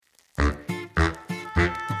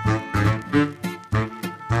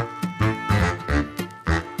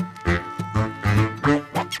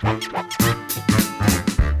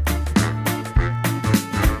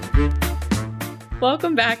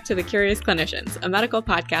Welcome back to The Curious Clinicians, a medical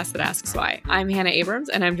podcast that asks why. I'm Hannah Abrams,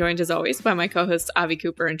 and I'm joined as always by my co-hosts Avi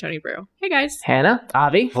Cooper and Tony Brew. Hey guys. Hannah,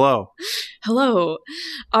 Avi. Hello. Hello.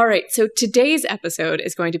 All right, so today's episode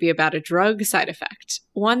is going to be about a drug side effect,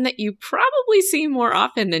 one that you probably see more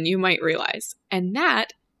often than you might realize, and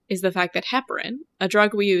that is the fact that heparin, a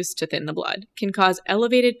drug we use to thin the blood, can cause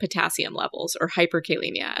elevated potassium levels or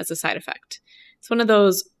hyperkalemia as a side effect. It's one of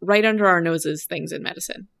those right under our noses things in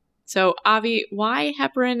medicine. So, Avi, why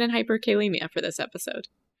heparin and hyperkalemia for this episode?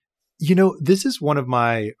 You know, this is one of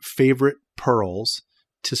my favorite pearls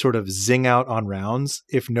to sort of zing out on rounds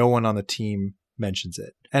if no one on the team mentions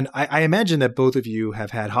it. And I imagine that both of you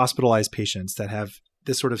have had hospitalized patients that have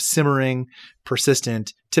this sort of simmering,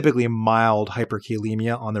 persistent, typically mild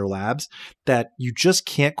hyperkalemia on their labs that you just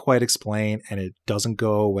can't quite explain, and it doesn't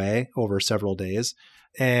go away over several days.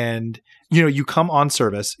 And, you know, you come on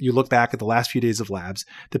service, you look back at the last few days of labs,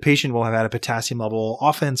 the patient will have had a potassium level,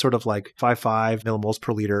 often sort of like 5.5 millimoles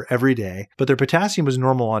per liter every day, but their potassium was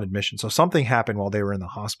normal on admission. So something happened while they were in the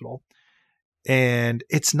hospital. And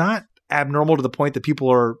it's not abnormal to the point that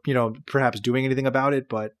people are, you know, perhaps doing anything about it,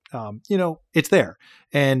 but, you know, it's there.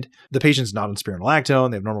 And the patient's not on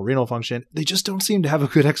spironolactone, they have normal renal function. They just don't seem to have a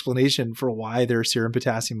good explanation for why their serum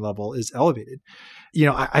potassium level is elevated. You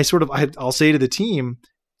know, I'll say to the team,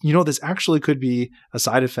 you know, this actually could be a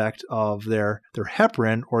side effect of their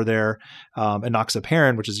heparin or their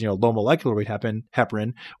enoxaparin, which is, you know, low molecular weight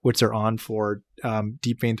heparin, which they're on for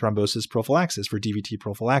deep vein thrombosis prophylaxis, for DVT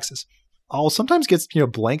prophylaxis. I'll sometimes get, you know,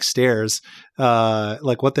 blank stares,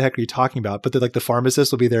 like, what the heck are you talking about? But the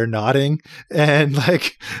pharmacist will be there nodding and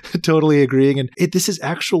like totally agreeing. And this is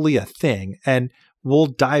actually a thing. And we'll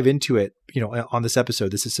dive into it, you know, on this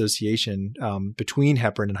episode, this association between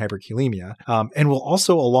heparin and hyperkalemia. And we'll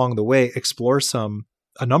also along the way explore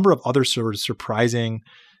a number of other sort of surprising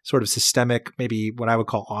sort of systemic, maybe what I would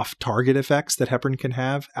call off-target effects that heparin can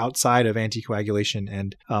have outside of anticoagulation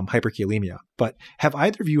and hyperkalemia. But have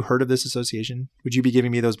either of you heard of this association? Would you be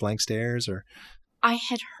giving me those blank stares? Or I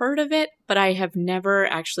had heard of it, but I have never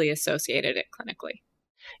actually associated it clinically.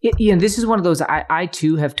 Yeah, and this is one of those, I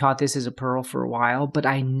too have taught this as a pearl for a while, but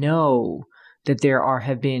I know that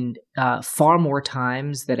have been far more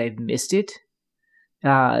times that I've missed it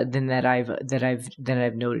than that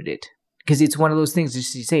I've noted it. Because it's one of those things, just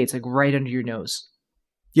as you say, it's like right under your nose.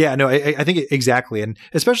 Yeah, no, I think exactly. And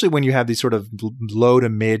especially when you have these sort of low to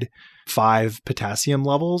mid 5 potassium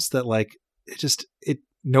levels that like,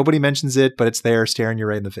 nobody mentions it, but it's there staring you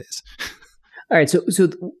right in the face. All right. So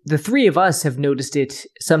the three of us have noticed it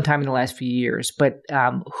sometime in the last few years, but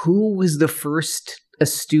who was the first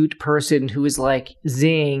astute person who was like,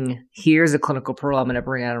 zing, here's a clinical pearl I'm going to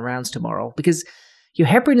bring out in rounds tomorrow? Because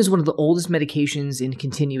heparin is one of the oldest medications in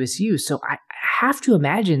continuous use. So I have to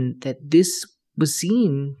imagine that this was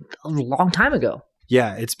seen a long time ago.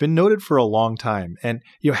 Yeah, it's been noted for a long time. And,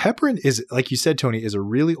 you know, heparin is, like you said, Tony, is a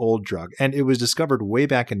really old drug. And it was discovered way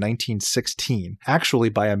back in 1916, actually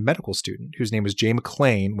by a medical student whose name was Jay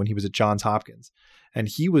McLean when he was at Johns Hopkins. And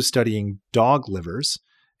he was studying dog livers.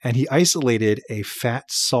 And he isolated a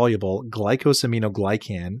fat-soluble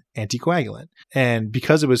glycosaminoglycan anticoagulant. And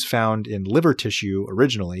because it was found in liver tissue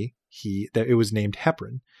originally, it was named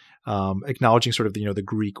heparin, acknowledging sort of the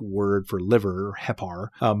Greek word for liver, or hepar.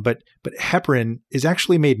 But heparin is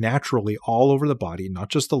actually made naturally all over the body, not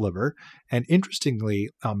just the liver. And interestingly,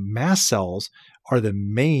 mast cells are the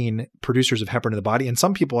main producers of heparin in the body. And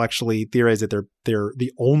some people actually theorize that they're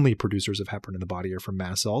the only producers of heparin in the body are from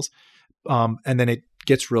mast cells. And then it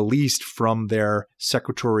gets released from their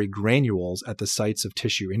secretory granules at the sites of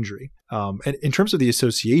tissue injury. And in terms of the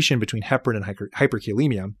association between heparin and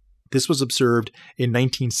hyperkalemia, this was observed in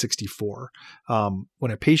 1964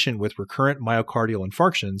 when a patient with recurrent myocardial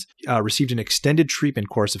infarctions received an extended treatment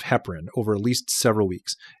course of heparin over at least several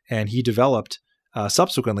weeks. And he developed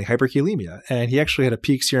subsequently hyperkalemia. And he actually had a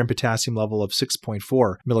peak serum potassium level of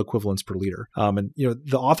 6.4 milliequivalents per liter. And, you know,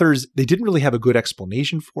 the authors, they didn't really have a good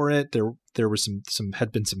explanation for it. There was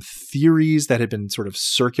had been some theories that had been sort of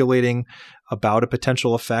circulating about a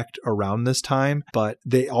potential effect around this time, but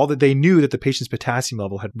they knew that the patient's potassium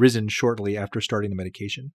level had risen shortly after starting the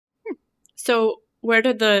medication. So where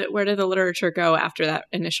did the literature go after that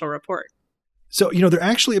initial report? So, you know, there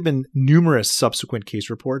actually have been numerous subsequent case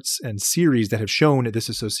reports and series that have shown this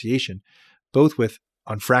association, both with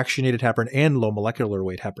unfractionated heparin and low molecular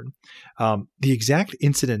weight heparin. The exact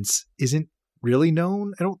incidence isn't really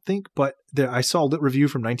known, I don't think, but I saw a lit review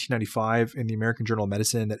from 1995 in the American Journal of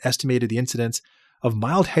Medicine that estimated the incidence of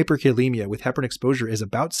mild hyperkalemia with heparin exposure is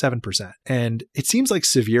about 7%. And it seems like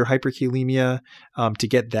severe hyperkalemia, to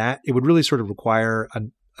get that, it would really sort of require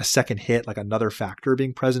a second hit, like another factor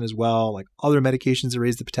being present as well, like other medications that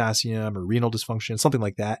raise the potassium or renal dysfunction, something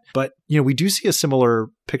like that. But, we do see a similar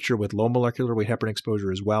picture with low molecular weight heparin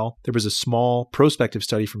exposure as well. There was a small prospective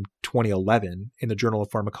study from 2011 in the Journal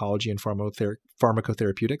of Pharmacology and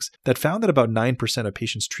Pharmacotherapeutics that found that about 9% of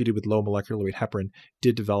patients treated with low molecular weight heparin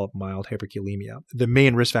did develop mild hyperkalemia. The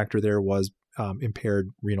main risk factor there was impaired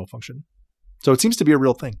renal function. So it seems to be a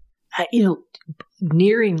real thing.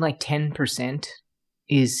 Nearing like 10%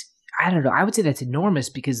 is, I don't know, I would say that's enormous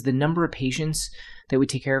because the number of patients that we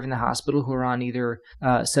take care of in the hospital who are on either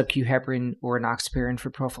sub-Q heparin or enoxaparin for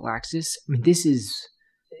prophylaxis, I mean, this is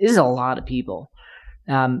a lot of people.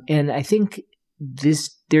 And I think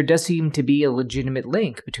there does seem to be a legitimate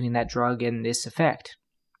link between that drug and this effect,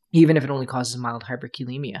 even if it only causes mild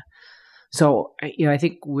hyperkalemia. So, I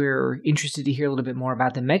think we're interested to hear a little bit more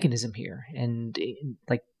about the mechanism here, and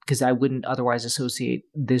because I wouldn't otherwise associate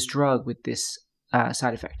this drug with this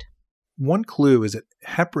side effect. One clue is that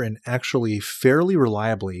heparin actually fairly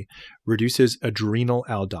reliably reduces adrenal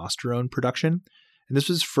aldosterone production. And this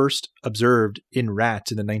was first observed in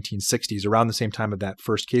rats in the 1960s, around the same time of that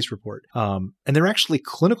first case report. And there were actually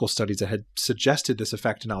clinical studies that had suggested this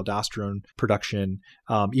effect in aldosterone production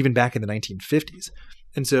even back in the 1950s.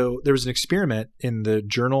 And so there was an experiment in the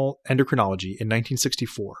journal Endocrinology in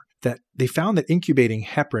 1964 that they found that incubating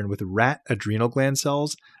heparin with rat adrenal gland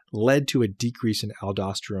cells led to a decrease in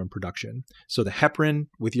aldosterone production. So the heparin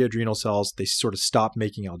with the adrenal cells, they sort of stopped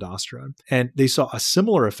making aldosterone. And they saw a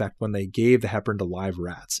similar effect when they gave the heparin to live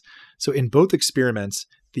rats. So in both experiments,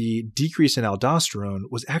 the decrease in aldosterone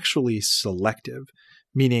was actually selective,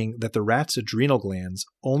 meaning that the rat's adrenal glands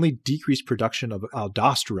only decreased production of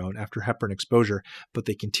aldosterone after heparin exposure, but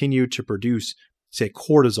they continued to produce, say,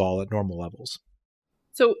 cortisol at normal levels.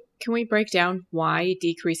 So can we break down why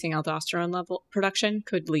decreasing aldosterone level production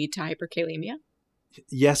could lead to hyperkalemia?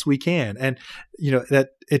 Yes, we can. And,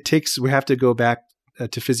 we have to go back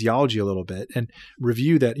to physiology a little bit and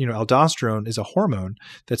review that, aldosterone is a hormone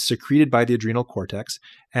that's secreted by the adrenal cortex,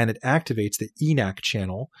 and it activates the ENaC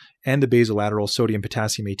channel and the basolateral sodium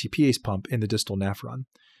potassium ATPase pump in the distal nephron.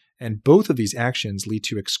 And both of these actions lead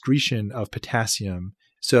to excretion of potassium.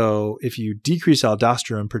 So if you decrease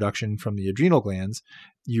aldosterone production from the adrenal glands,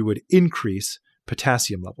 you would increase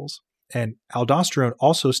potassium levels. And aldosterone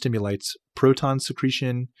also stimulates proton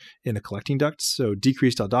secretion in the collecting ducts. So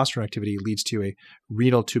decreased aldosterone activity leads to a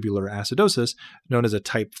renal tubular acidosis, known as a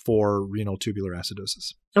type 4 renal tubular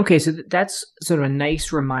acidosis. Okay, so that's sort of a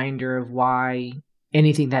nice reminder of why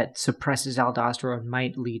anything that suppresses aldosterone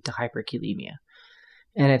might lead to hyperkalemia.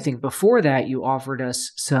 And I think before that, you offered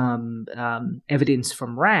us some evidence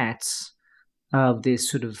from rats of this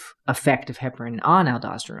sort of effect of heparin on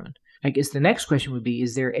aldosterone. I guess the next question would be,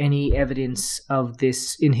 is there any evidence of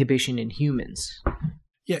this inhibition in humans?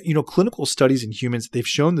 Yeah, clinical studies in humans, they've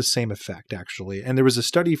shown the same effect, actually. And there was a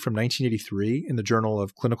study from 1983 in the Journal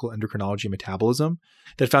of Clinical Endocrinology and Metabolism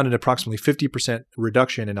that found an approximately 50%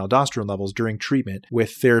 reduction in aldosterone levels during treatment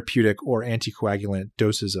with therapeutic or anticoagulant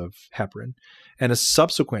doses of heparin. And a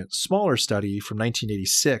subsequent smaller study from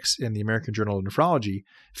 1986 in the American Journal of Nephrology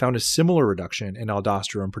found a similar reduction in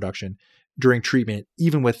aldosterone production during treatment,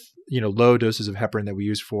 even with low doses of heparin that we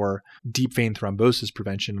use for deep vein thrombosis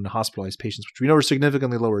prevention in hospitalized patients, which we know are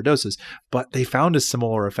significantly lower doses, but they found a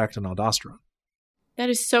similar effect on aldosterone. That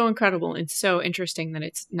is so incredible and so interesting that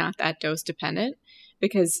it's not that dose dependent,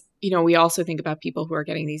 because we also think about people who are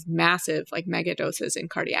getting these massive, like, mega doses in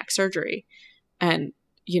cardiac surgery, and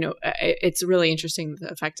it's really interesting that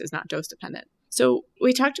the effect is not dose dependent. So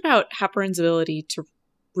we talked about heparin's ability to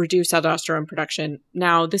reduce aldosterone production.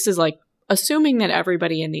 Now, this is like assuming that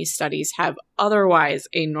everybody in these studies have otherwise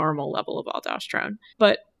a normal level of aldosterone.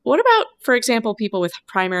 But what about, for example, people with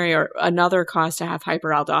primary or another cause to have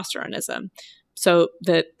hyperaldosteronism, so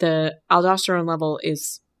that the aldosterone level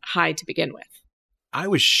is high to begin with? I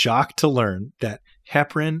was shocked to learn that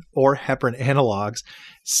heparin or heparin analogs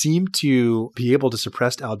seem to be able to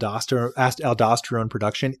suppress aldosterone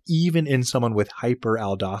production even in someone with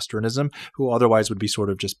hyperaldosteronism who otherwise would be sort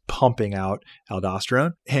of just pumping out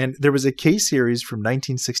aldosterone. And there was a case series from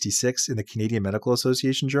 1966 in the Canadian Medical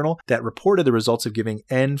Association Journal that reported the results of giving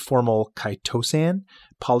N-formylchitosan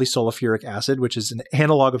polysulfuric acid, which is an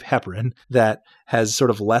analog of heparin that has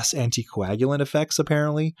sort of less anticoagulant effects,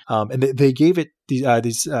 apparently. And they gave it,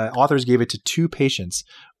 these authors gave it to 2 patients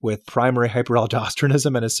with primary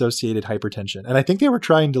hyperaldosteronism and associated hypertension. And I think they were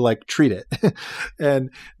trying to treat it.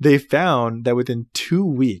 And they found that within 2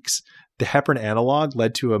 weeks, the heparin analog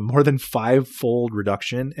led to a more than 5-fold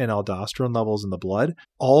reduction in aldosterone levels in the blood,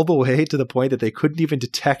 all the way to the point that they couldn't even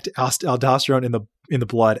detect aldosterone in the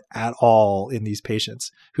blood at all in these patients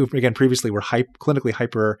who, again, previously were clinically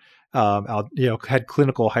hyper, had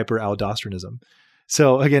clinical hyperaldosteronism.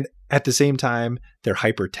 So again, at the same time, their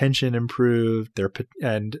hypertension improved,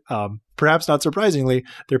 and perhaps not surprisingly,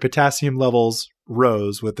 their potassium levels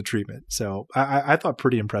rose with the treatment. So I thought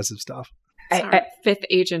pretty impressive stuff. It's our fifth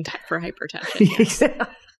agent for hypertension.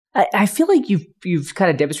 I feel like you've kind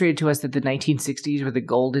of demonstrated to us that the 1960s were the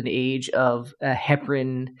golden age of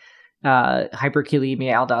heparin,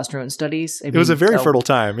 hyperkalemia, aldosterone studies. It was a very fertile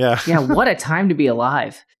time. Yeah. Yeah. What a time to be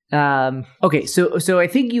alive. Okay. So I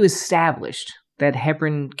think you established that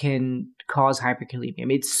heparin can cause hyperkalemia. I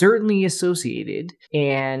mean, it's certainly associated,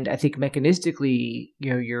 and I think mechanistically,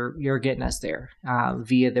 you're getting us there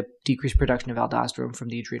via the decreased production of aldosterone from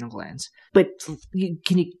the adrenal glands. But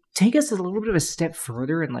can you take us a little bit of a step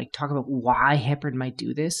further and talk about why heparin might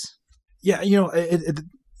do this? Yeah,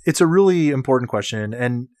 it's a really important question,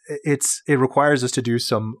 and it requires us to do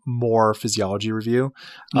some more physiology review.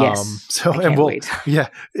 Yes, wait.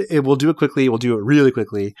 We'll do it quickly. We'll do it really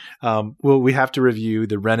quickly. We have to review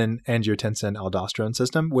the renin-angiotensin-aldosterone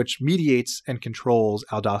system, which mediates and controls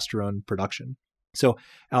aldosterone production. So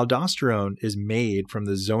aldosterone is made from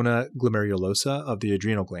the zona glomerulosa of the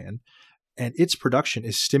adrenal gland, and its production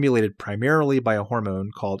is stimulated primarily by a hormone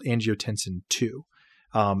called angiotensin II.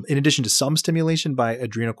 In addition to some stimulation by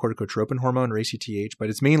adrenocorticotropin hormone or ACTH, but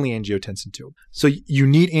it's mainly angiotensin II. So you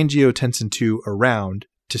need angiotensin II around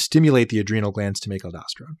to stimulate the adrenal glands to make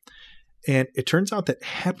aldosterone. And it turns out that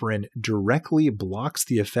heparin directly blocks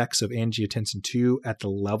the effects of angiotensin II at the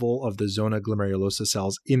level of the zona glomerulosa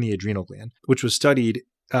cells in the adrenal gland, which was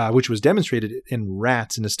demonstrated in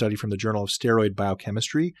rats in a study from the Journal of Steroid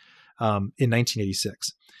Biochemistry in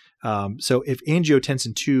 1986. So if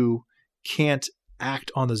angiotensin II can't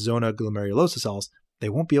act on the zona glomerulosa cells, they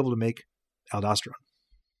won't be able to make aldosterone.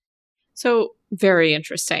 So very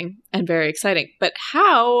interesting and very exciting. But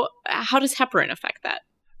how does heparin affect that?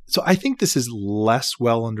 So I think this is less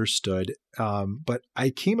well understood, but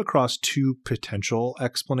I came across two potential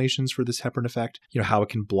explanations for this heparin effect, how it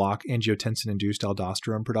can block angiotensin-induced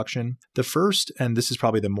aldosterone production. The first, and this is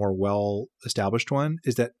probably the more well-established one,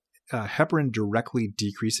 is that heparin directly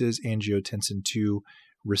decreases angiotensin II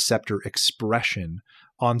receptor expression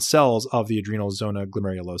on cells of the adrenal zona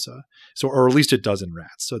glomerulosa. Or at least it does in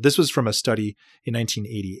rats. So this was from a study in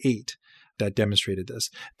 1988 that demonstrated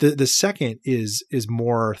this. The second is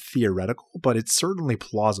more theoretical, but it's certainly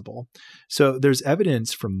plausible. So there's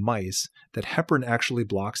evidence from mice that heparin actually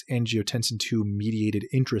blocks angiotensin II mediated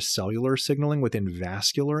intracellular signaling within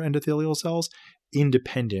vascular endothelial cells,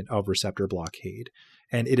 independent of receptor blockade.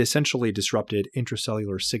 And it essentially disrupted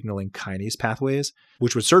intracellular signaling kinase pathways,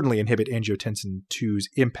 which would certainly inhibit angiotensin II's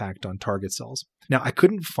impact on target cells. Now, I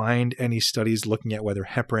couldn't find any studies looking at whether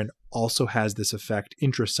heparin also has this effect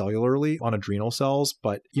intracellularly on adrenal cells,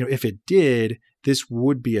 but if it did, this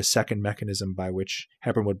would be a second mechanism by which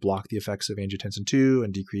heparin would block the effects of angiotensin II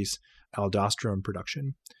and decrease aldosterone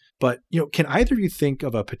production. But can either of you think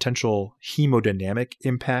of a potential hemodynamic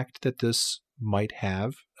impact that this might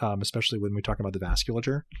have, especially when we're talking about the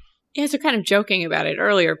vasculature? Yeah, so kind of joking about it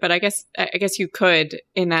earlier, but I guess you could,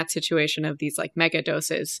 in that situation of these mega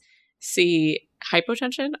doses, see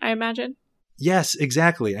hypotension, I imagine. Yes,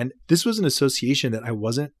 exactly. And this was an association that I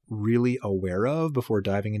wasn't really aware of before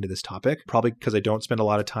diving into this topic, probably because I don't spend a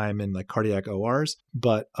lot of time in cardiac ORs,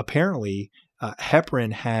 but apparently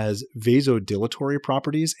heparin has vasodilatory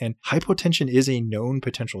properties, and hypotension is a known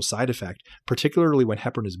potential side effect, particularly when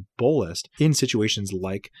heparin is bolused in situations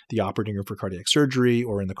like the operating room for cardiac surgery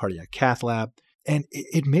or in the cardiac cath lab. And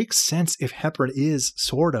it makes sense if heparin is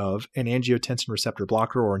sort of an angiotensin receptor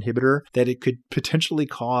blocker or inhibitor, that it could potentially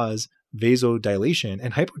cause vasodilation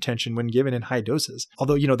and hypotension when given in high doses.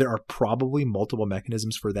 Although, there are probably multiple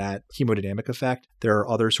mechanisms for that hemodynamic effect. There are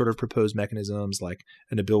other sort of proposed mechanisms like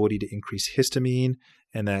an ability to increase histamine,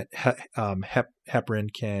 and that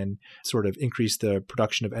heparin can sort of increase the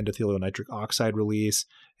production of endothelial nitric oxide release,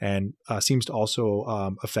 and seems to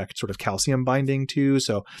also affect sort of calcium binding too.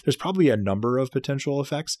 So there's probably a number of potential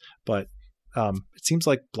effects, but it seems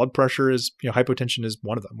like blood pressure is, hypotension is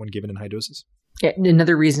one of them when given in high doses. Yeah,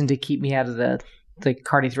 another reason to keep me out of the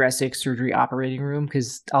cardiothoracic surgery operating room,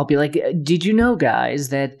 because I'll be like, did you know, guys,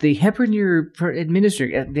 that the heparin you're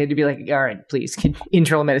administering, they'd be like, all right, please,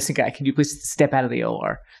 internal medicine guy, can you please step out of the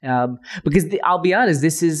OR? Because I'll be honest,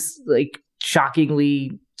 this is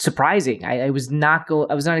shockingly surprising. I was not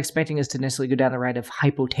expecting us to necessarily go down the route of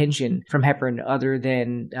hypotension from heparin, other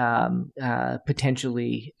than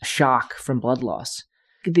potentially shock from blood loss.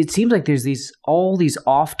 It seems like there's all these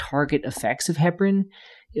off-target effects of heparin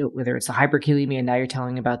whether it's the hyperkalemia, now you're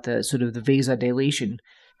telling about the sort of the vasodilation.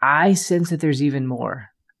 I sense that there's even more.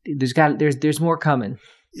 There's more coming.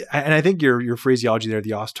 And I think your phraseology there,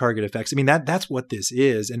 the off-target effects, I mean, that's what this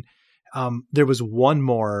is. And there was one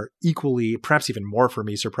more equally, perhaps even more for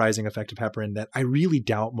me, surprising effect of heparin that I really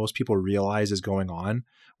doubt most people realize is going on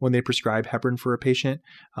when they prescribe heparin for a patient.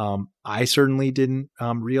 I certainly didn't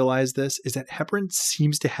realize this, is that heparin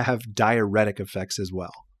seems to have diuretic effects as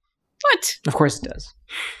well. What? Of course it does.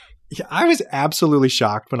 Yeah, I was absolutely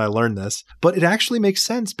shocked when I learned this, but it actually makes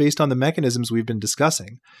sense based on the mechanisms we've been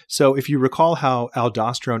discussing. So if you recall how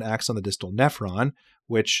aldosterone acts on the distal nephron,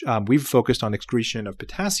 which we've focused on excretion of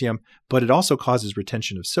potassium, but it also causes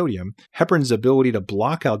retention of sodium. Heparin's ability to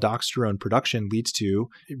block aldosterone production leads to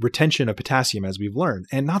retention of potassium, as we've learned.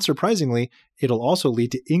 And not surprisingly, it'll also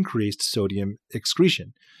lead to increased sodium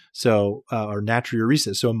excretion, or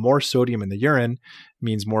natriuresis. So more sodium in the urine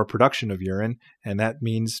means more production of urine, and that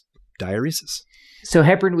means diuresis. So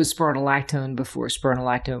heparin was spironolactone before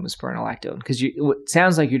spironolactone was spironolactone, because what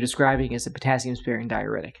sounds like you're describing as a potassium-sparing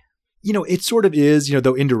diuretic. It sort of is,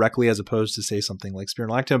 though indirectly as opposed to say something like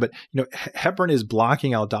spironolactone, but, heparin is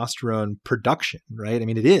blocking aldosterone production, right? I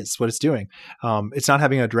mean, it is what it's doing. It's not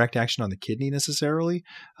having a direct action on the kidney necessarily,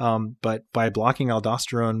 but by blocking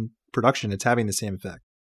aldosterone production, it's having the same effect.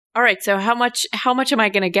 All right. So how much am I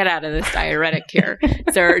going to get out of this diuretic here?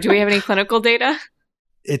 Do we have any clinical data?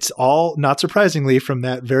 It's all, not surprisingly, from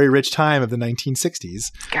that very rich time of the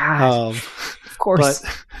 1960s. God, of course.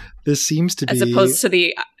 But this seems to be... As opposed to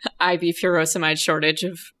the IV furosemide shortage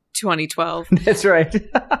of 2012. That's right.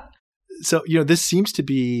 So, this seems to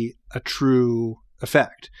be a true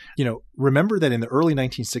effect. Remember that in the early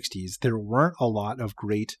 1960s, there weren't a lot of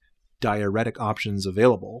great diuretic options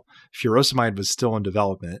available. Furosemide was still in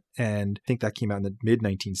development, and I think that came out in the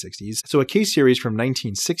mid-1960s. So a case series from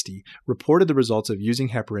 1960 reported the results of using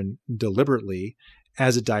heparin deliberately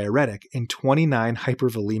as a diuretic in 29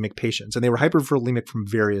 hypervolemic patients, and they were hypervolemic from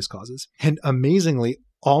various causes. And amazingly,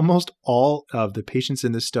 almost all of the patients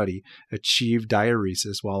in this study achieved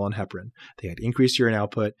diuresis while on heparin. They had increased urine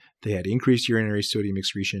output, they had increased urinary sodium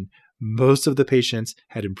excretion. Most of the patients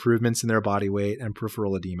had improvements in their body weight and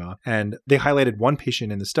peripheral edema. And they highlighted one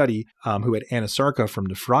patient in the study who had anasarca from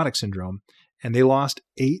nephrotic syndrome, and they lost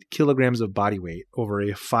 8 kilograms of body weight over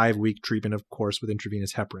a 5-week treatment, of course, with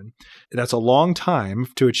intravenous heparin. That's a long time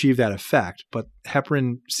to achieve that effect, but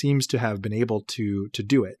heparin seems to have been able to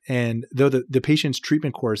do it. And though the patient's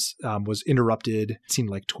treatment course was interrupted, it seemed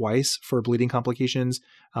like twice for bleeding complications,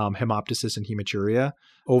 hemoptysis and hematuria,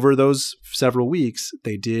 over those several weeks,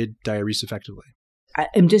 they did diurese effectively.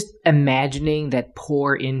 I'm just imagining that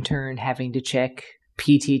poor intern having to check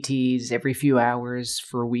PTTs every few hours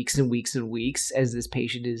for weeks and weeks and weeks as this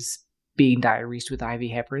patient is being diuresed with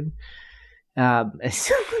IV heparin. God,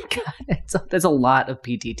 that's a lot of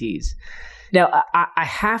PTTs. Now, I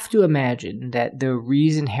have to imagine that the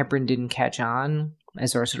reason heparin didn't catch on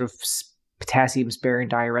as our sort of potassium-sparing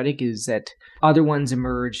diuretic is that other ones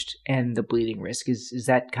emerged and the bleeding risk. Is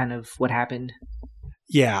that kind of what happened?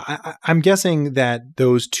 Yeah, I'm guessing that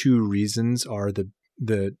those two reasons are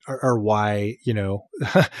why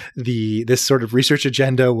this sort of research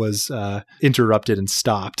agenda was interrupted and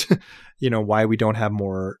stopped. Why we don't have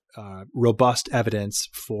more robust evidence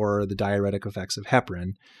for the diuretic effects of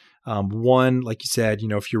heparin. One, like you said,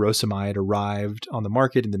 furosemide arrived on the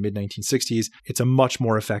market in the mid-1960s. It's a much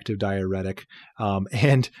more effective diuretic,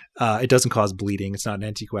 and it doesn't cause bleeding. It's not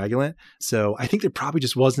an anticoagulant. So I think there probably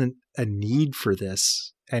just wasn't a need for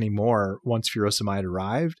this anymore once furosemide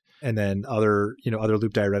arrived. And then other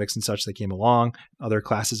loop diuretics and such that came along, other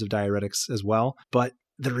classes of diuretics as well. But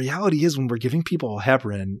the reality is when we're giving people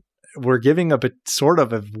heparin, we're giving a sort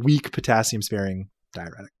of a weak potassium-sparing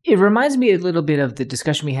diuretic. It reminds me a little bit of the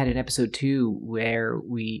discussion we had in episode 2 where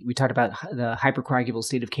we talked about the hypercoagulable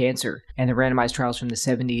state of cancer and the randomized trials from the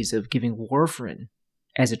 70s of giving warfarin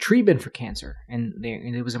as a treatment for cancer. And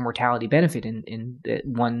there was a mortality benefit in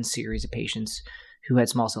one series of patients who had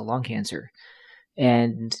small cell lung cancer.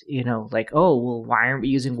 And, why aren't we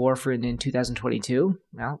using warfarin in 2022?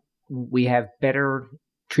 Well, we have better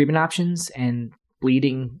treatment options, and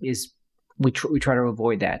bleeding is, we try to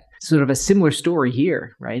avoid that. Sort of a similar story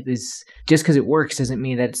here, right? Just because it works doesn't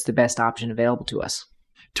mean that it's the best option available to us.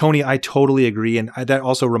 Tony, I totally agree. And that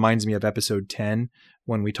also reminds me of episode 10,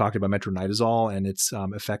 when we talked about metronidazole and its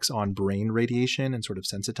effects on brain radiation and sort of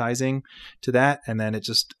sensitizing to that. And then it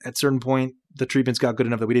just, at a certain point, the treatments got good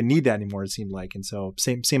enough that we didn't need that anymore, it seemed like. And so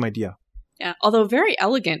same idea. Yeah, although very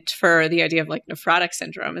elegant for the idea of like nephrotic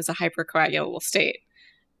syndrome as a hypercoagulable state.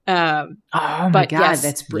 Oh my God, yes,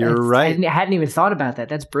 that's brilliant. You're right. I hadn't even thought about that.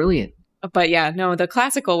 That's brilliant. But yeah, no, the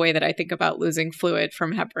classical way that I think about losing fluid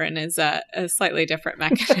from heparin is a slightly different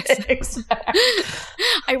mechanism.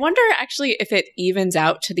 I wonder actually if it evens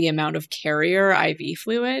out to the amount of carrier IV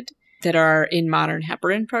fluid that are in modern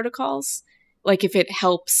heparin protocols. Like if it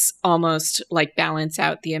helps almost like balance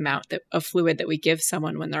out the amount of fluid that we give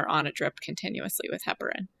someone when they're on a drip continuously with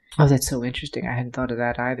heparin. Oh, that's so interesting. I hadn't thought of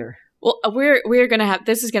that either. Well, we're going to have,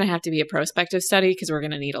 this is going to have to be a prospective study because we're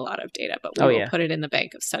going to need a lot of data, but we will put it in the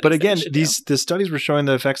bank of studies. But again, the studies were showing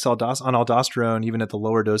the effects on aldosterone even at the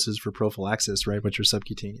lower doses for prophylaxis, right, which are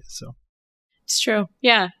subcutaneous. So it's true.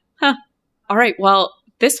 Yeah. Huh. All right. Well,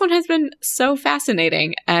 this one has been so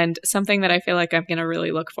fascinating and something that I feel like I'm going to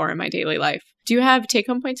really look for in my daily life. Do you have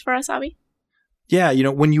take-home points for us, Abhi? Yeah,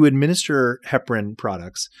 when you administer heparin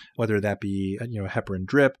products, whether that be a heparin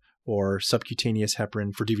drip or subcutaneous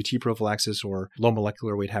heparin for DVT prophylaxis or low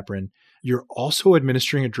molecular weight heparin, you're also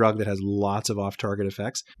administering a drug that has lots of off-target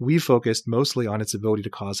effects. We focused mostly on its ability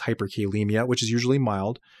to cause hyperkalemia, which is usually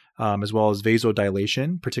mild, as well as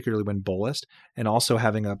vasodilation, particularly when bolused, and also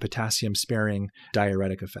having a potassium-sparing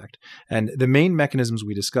diuretic effect. And the main mechanisms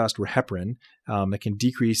we discussed were heparin, that can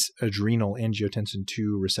decrease adrenal angiotensin II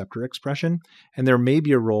receptor expression, and there may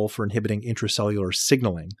be a role for inhibiting intracellular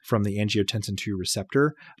signaling from the angiotensin II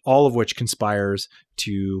receptor, all of which conspires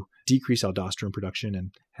to decrease aldosterone production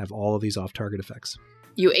and have all of these off-target effects.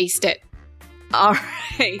 You aced it. All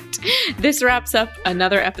right. This wraps up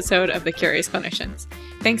another episode of The Curious Clinicians.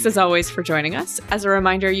 Thanks as always for joining us. As a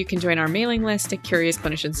reminder, you can join our mailing list at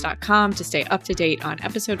curiousclinicians.com to stay up to date on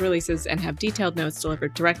episode releases and have detailed notes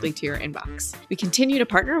delivered directly to your inbox. We continue to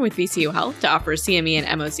partner with VCU Health to offer CME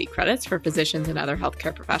and MOC credits for physicians and other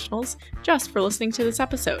healthcare professionals just for listening to this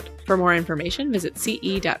episode. For more information, visit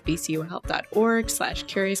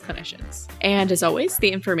ce.vcuhealth.org/curiousclinicians. And as always,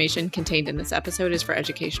 the information contained in this episode is for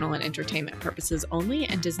educational and entertainment purposes only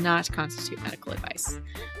and does not constitute medical advice.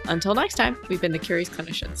 Until next time, we've been the Curious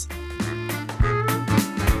Clinicians.